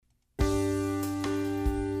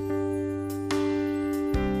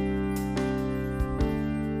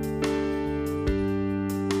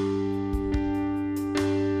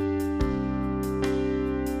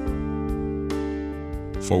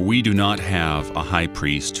For we do not have a high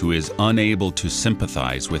priest who is unable to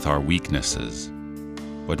sympathize with our weaknesses,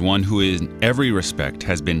 but one who in every respect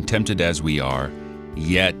has been tempted as we are,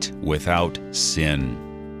 yet without sin.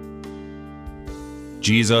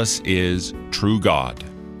 Jesus is true God,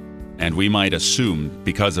 and we might assume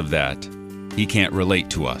because of that, he can't relate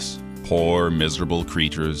to us, poor, miserable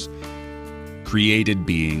creatures, created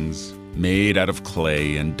beings made out of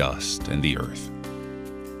clay and dust and the earth.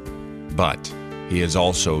 But he is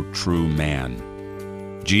also true man.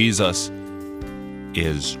 Jesus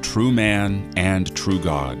is true man and true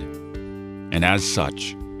God, and as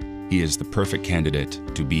such, he is the perfect candidate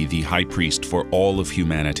to be the high priest for all of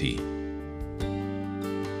humanity.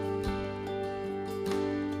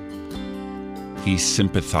 He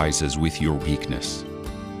sympathizes with your weakness.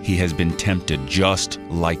 He has been tempted just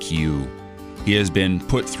like you. He has been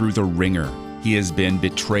put through the ringer. He has been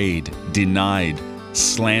betrayed, denied,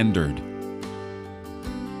 slandered,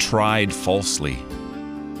 tried falsely,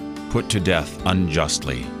 put to death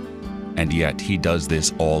unjustly, and yet he does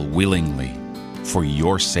this all willingly for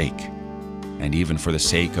your sake and even for the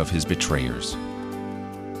sake of his betrayers,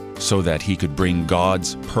 so that he could bring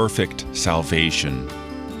God's perfect salvation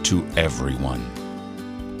to everyone.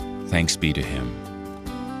 Thanks be to him.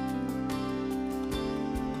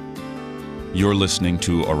 You're listening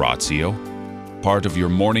to Oratio, part of your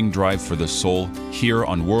morning drive for the soul here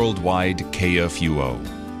on Worldwide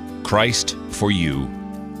KFUO. Christ for you,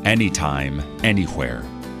 anytime, anywhere.